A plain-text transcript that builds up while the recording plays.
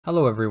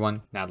Hello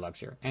everyone, NadLabs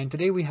here, and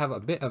today we have a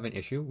bit of an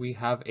issue. We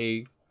have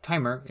a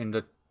timer in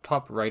the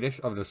top rightish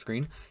of the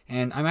screen,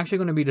 and I'm actually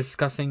going to be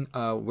discussing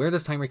where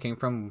this timer came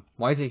from,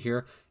 why is it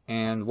here,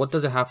 and what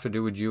does it have to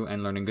do with you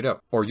and learning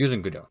Godot, or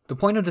using Godot. The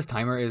point of this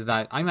timer is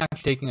that I'm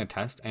actually taking a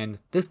test, and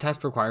this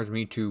test requires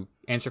me to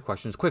answer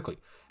questions quickly.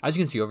 As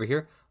you can see over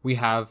here, we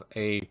have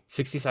a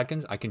 60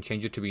 seconds. I can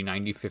change it to be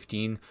 90,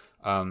 15,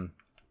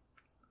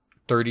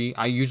 30.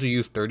 I usually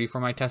use 30 for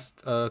my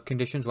test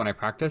conditions when I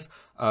practice,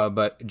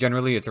 but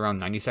generally it's around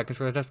 90 seconds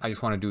for the test. I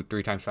just want to do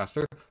 3 times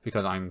faster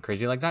because I'm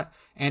crazy like that.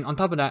 And on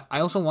top of that,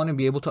 I also want to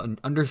be able to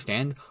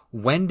understand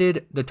when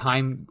did the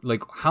time,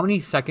 like how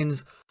many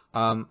seconds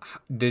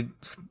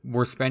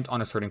were spent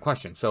on a certain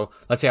question. So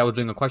let's say I was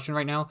doing a question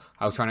right now.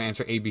 I was trying to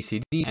answer A, B,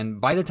 C, D,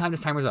 and by the time this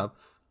timer's up,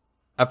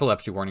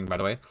 epilepsy warning by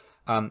the way,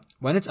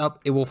 when it's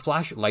up, it will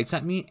flash lights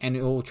at me and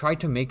it will try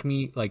to make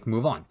me like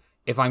move on.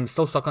 If I'm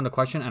still stuck on the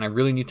question and I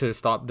really need to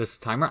stop this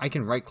timer, I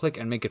can right click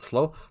and make it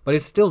slow, but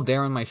it's still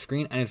there on my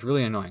screen and it's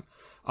really annoying.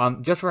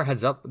 Just for a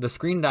heads up, the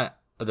screen that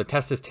the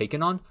test is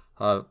taken on,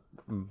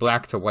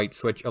 black to white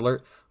switch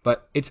alert,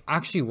 but it's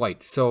actually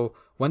white. So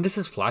when this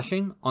is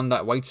flashing on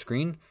that white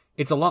screen,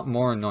 it's a lot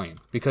more annoying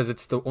because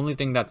it's the only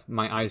thing that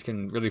my eyes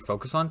can really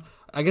focus on.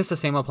 I guess the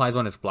same applies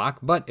when it's black,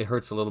 but it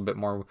hurts a little bit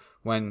more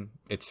when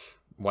it's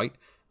white.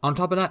 On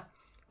top of that,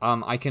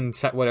 I can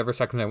set whatever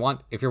seconds I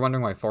want. If you're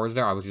wondering why 4 is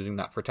there, I was using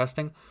that for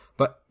testing.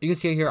 But you can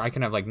see here, I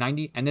can have like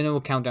 90, and then it will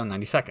count down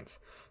 90 seconds.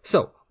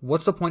 So,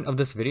 what's the point of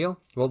this video?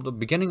 Well, the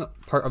beginning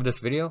part of this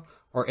video,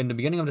 or in the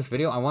beginning of this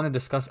video, I want to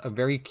discuss a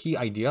very key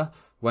idea.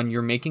 When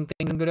you're making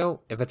things in Godot,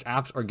 if it's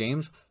apps or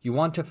games, you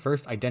want to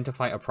first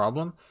identify a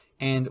problem.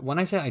 And when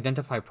I say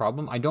identify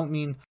problem, I don't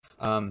mean,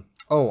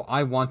 oh,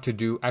 I want to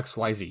do X,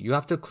 Y, Z. You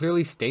have to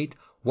clearly state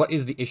what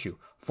is the issue.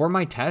 For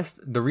my test,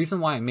 the reason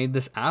why I made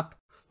this app,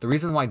 the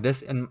reason why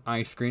this is on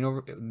my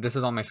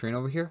screen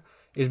over here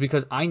is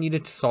because I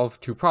needed to solve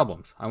 2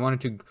 problems. I wanted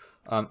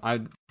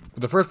to,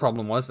 the first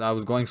problem was that I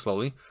was going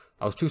slowly.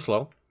 I was too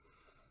slow.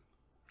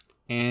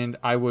 And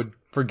I would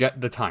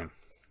forget the time.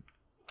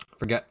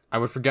 I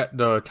would forget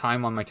the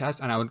time on my test,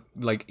 and I would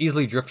like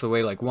easily drift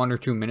away like 1 or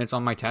 2 minutes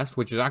on my test,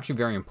 which is actually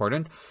very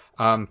important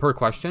per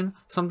question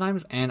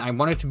sometimes. And I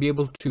wanted to be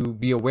able to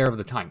be aware of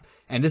the time.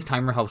 And this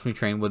timer helps me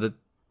train with the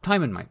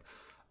time in mind.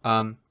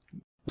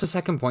 The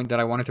second point that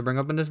I wanted to bring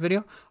up in this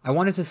video, I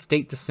wanted to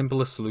state the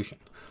simplest solution.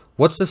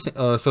 What's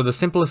the so the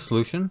simplest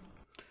solution?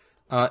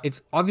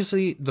 It's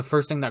obviously the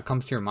first thing that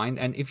comes to your mind,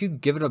 and if you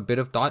give it a bit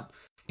of thought,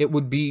 it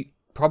would be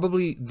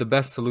probably the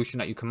best solution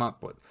that you come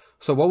up with.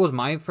 So what was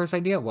my first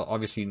idea? Well,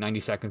 obviously 90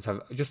 seconds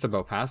have just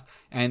about passed,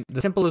 and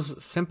the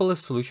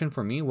simplest solution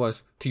for me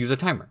was to use a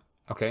timer.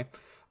 Okay,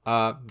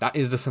 that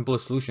is the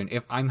simplest solution.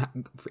 If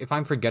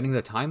I'm forgetting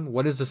the time,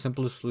 what is the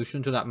simplest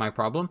solution to my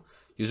problem?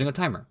 Using a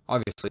timer,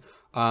 obviously.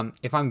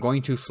 If I'm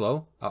going too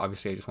slow,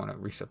 obviously I just want to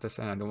reset this,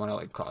 and I don't want to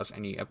like cause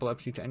any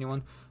epilepsy to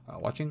anyone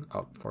watching.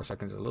 Oh, 4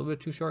 seconds is a little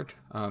bit too short.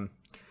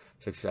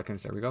 6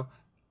 seconds, there we go.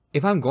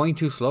 If I'm going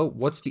too slow,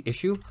 what's the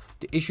issue?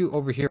 The issue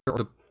over here, or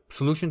the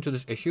solution to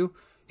this issue,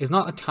 is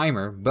not a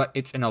timer, but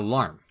it's an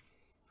alarm.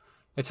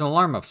 It's an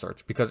alarm of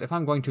sorts, because if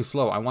I'm going too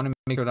slow, I want to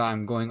make sure that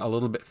I'm going a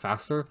little bit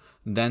faster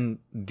than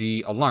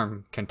the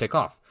alarm can take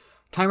off.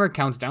 Timer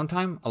counts down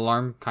time,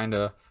 alarm kind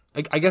of,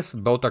 I guess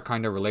both are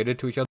kind of related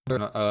to each other.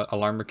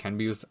 Alarm can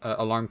be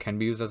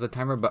used as a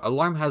timer, but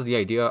alarm has the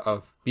idea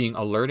of being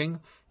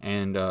alerting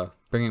and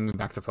bringing me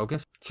back to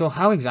focus. So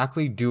how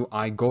exactly do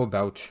I go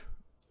about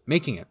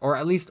making it? Or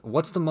at least,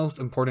 what's the most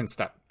important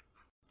step?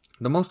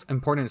 The most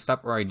important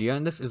step or idea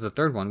in this is the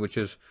third one, which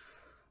is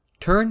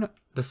turn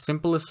the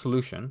simplest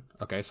solution.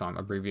 Okay, so I'm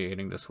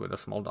abbreviating this with a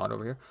small dot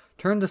over here.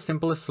 Turn the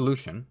simplest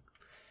solution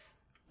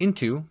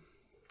into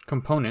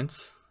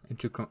components,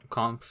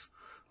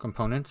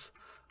 components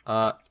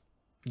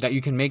that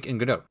you can make in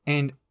Godot.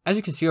 And as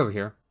you can see over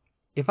here,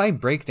 if I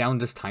break down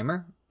this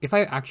timer, if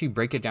I actually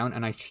break it down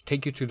and I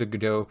take you to the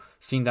Godot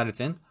scene that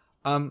it's in,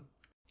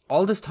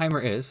 all this timer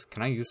is,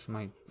 can I use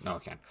my, no I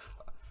can't.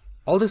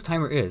 All this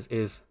timer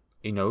is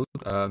a node,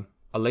 a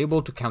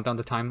label to count down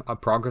the time, a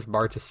progress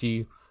bar to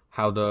see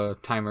how the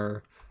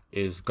timer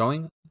is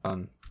going,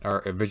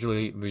 or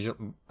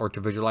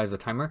to visualize the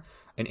timer,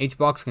 an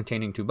HBox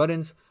containing 2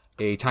 buttons,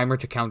 a timer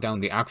to count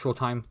down the actual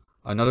time,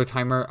 another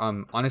timer.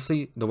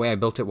 Honestly, the way I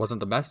built it wasn't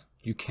the best.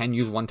 You can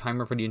use 1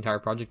 timer for the entire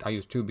project. I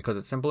use 2 because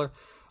it's simpler.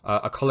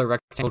 A color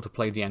rectangle to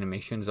play the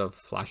animations of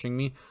flashing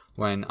me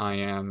when I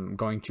am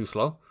going too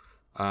slow.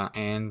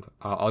 And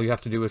all you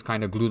have to do is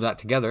kind of glue that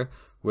together,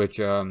 which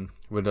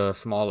with a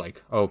small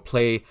like, oh,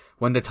 play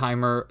when the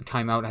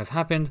timeout has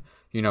happened,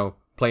 you know,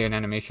 play an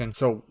animation.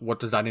 So what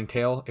does that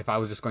entail? If I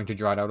was just going to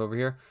draw it out over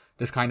here,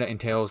 this kind of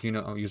entails, you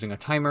know, using a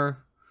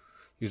timer,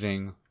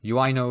 using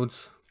UI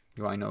nodes.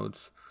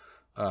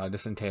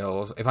 This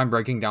entails, if I'm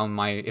breaking down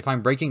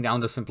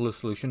the simplest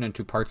solution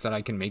into parts that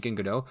I can make in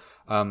Godot,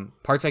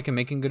 I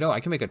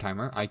can make a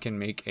timer, I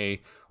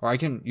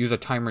can use a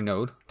timer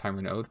node,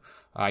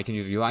 I can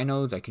use UI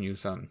nodes, I can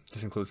use,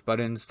 this includes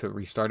buttons to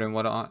restart and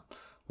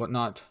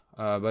whatnot,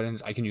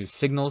 buttons, I can use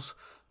signals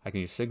I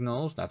can use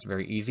signals. That's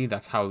very easy.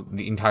 That's how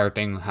the entire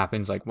thing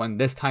happens. Like when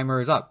this timer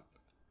is up,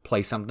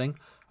 play something.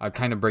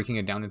 Kind of breaking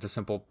it down into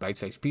simple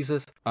bite-sized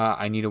pieces.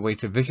 I need a way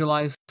to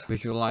visualize,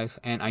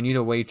 and I need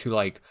a way to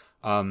like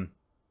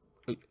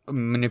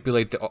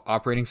manipulate the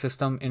operating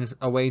system in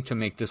a way to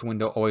make this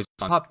window always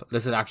on top.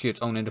 This is actually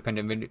its own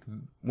independent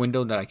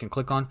window that I can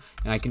click on,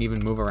 and I can even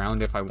move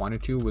around if I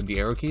wanted to with the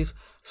arrow keys.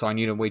 So I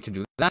need a way to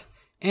do that.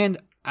 And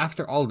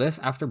after all this,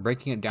 after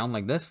breaking it down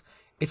like this,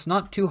 it's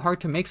not too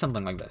hard to make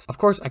something like this. Of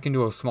course, I can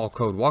do a small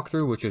code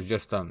walkthrough, which is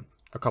just a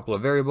couple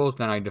of variables.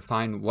 Then I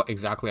define what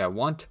exactly I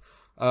want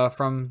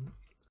from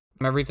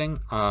everything.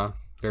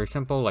 Very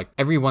simple. Like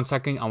every 1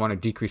 second, I want to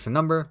decrease a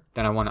number.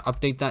 Then I want to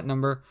update that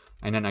number.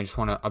 And then I just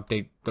want to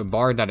update the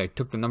bar that I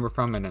took the number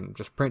from, and then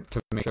just print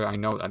to make sure I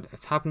know that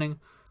it's happening.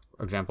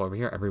 For example, over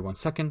here, every 1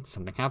 second,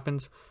 something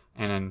happens.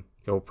 And then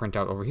it'll print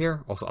out over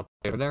here, also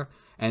update over there.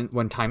 And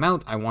when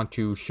timeout, I want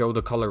to show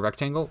the color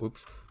rectangle.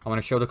 Oops. I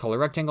want to show the color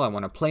rectangle. I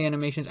want to play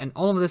animations. And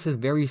all of this is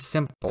very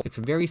simple. It's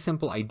a very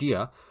simple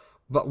idea.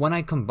 But when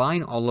I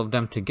combine all of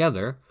them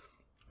together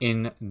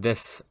in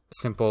this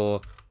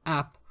simple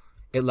app,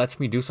 it lets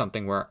me do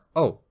something where,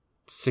 oh,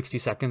 60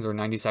 seconds or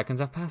 90 seconds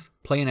have passed.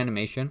 Play an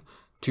animation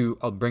to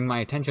bring my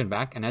attention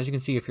back. And as you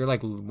can see, if you're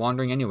like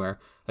wandering anywhere,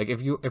 like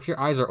if your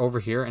eyes are over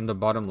here in the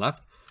bottom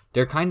left,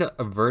 they're kind of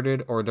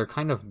averted, or they're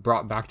kind of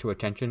brought back to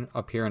attention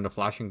up here in the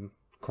flashing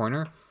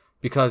corner,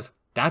 because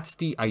that's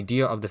the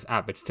idea of this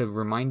app. It's to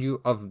remind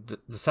you of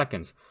the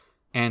seconds.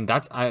 And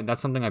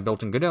that's something I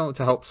built in Godot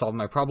to help solve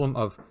my problem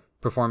of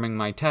performing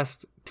my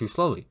test too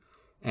slowly.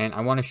 And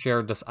I want to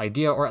share this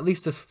idea, or at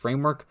least this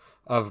framework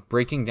of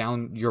breaking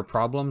down your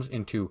problems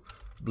into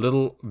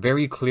little,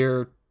 very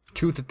clear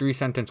 2 to 3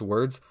 sentence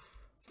words,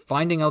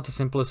 finding out the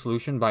simplest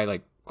solution by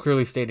like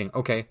clearly stating,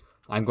 okay,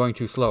 I'm going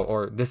too slow,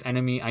 or this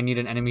enemy, I need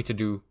an enemy to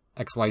do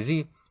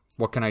XYZ.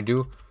 What can I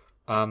do?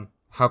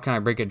 How can I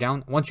break it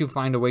down? Once you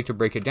find a way to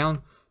break it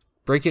down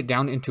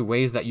into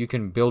ways that you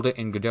can build it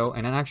in Godot,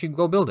 and then actually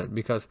go build it.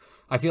 Because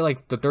I feel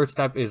like the third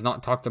step is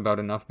not talked about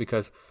enough,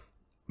 because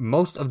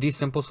most of these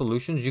simple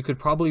solutions you could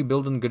probably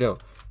build in Godot.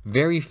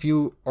 Very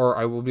few, or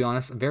I will be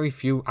honest, very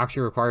few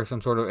actually require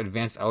some sort of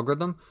advanced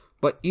algorithm.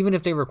 But even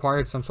if they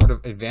required some sort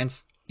of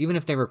advanced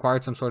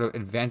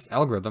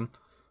algorithm,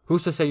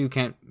 who's to say you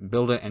can't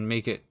build it and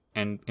make it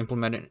and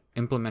implement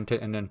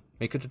it and then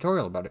make a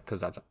tutorial about it? Because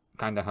that's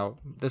kind of how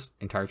this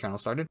entire channel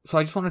started. So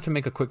I just wanted to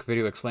make a quick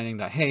video explaining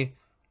that, hey,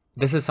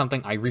 this is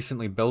something I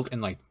recently built in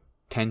like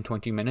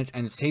 10-20 minutes,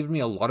 and it saved me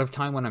a lot of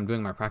time when I'm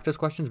doing my practice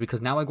questions,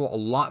 because now I go a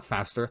lot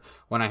faster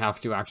when I have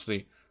to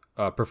actually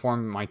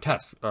perform my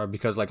test.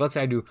 Because like, let's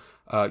say I do,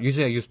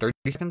 usually I use 30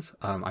 seconds.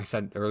 I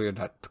said earlier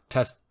that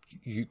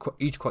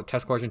each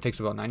test question takes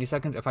about 90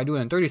 seconds. If I do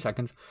it in 30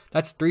 seconds,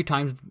 that's 3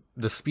 times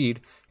the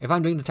speed. If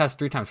I'm doing the test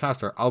 3 times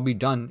faster, I'll be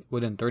done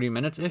within 30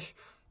 minutes-ish.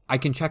 I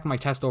can check my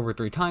test over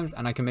 3 times,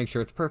 and I can make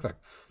sure it's perfect.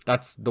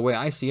 That's the way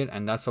I see it,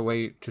 and that's the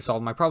way to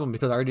solve my problem,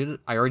 because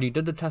I already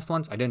did the test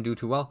once. I didn't do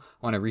too well.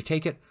 I want to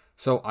retake it,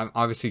 so I'm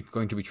obviously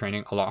going to be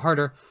training a lot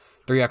harder.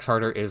 3x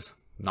harder is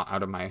not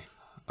out of my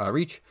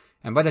reach,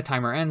 and by the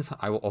timer ends,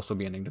 I will also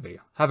be ending the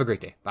video. Have a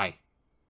great day. Bye.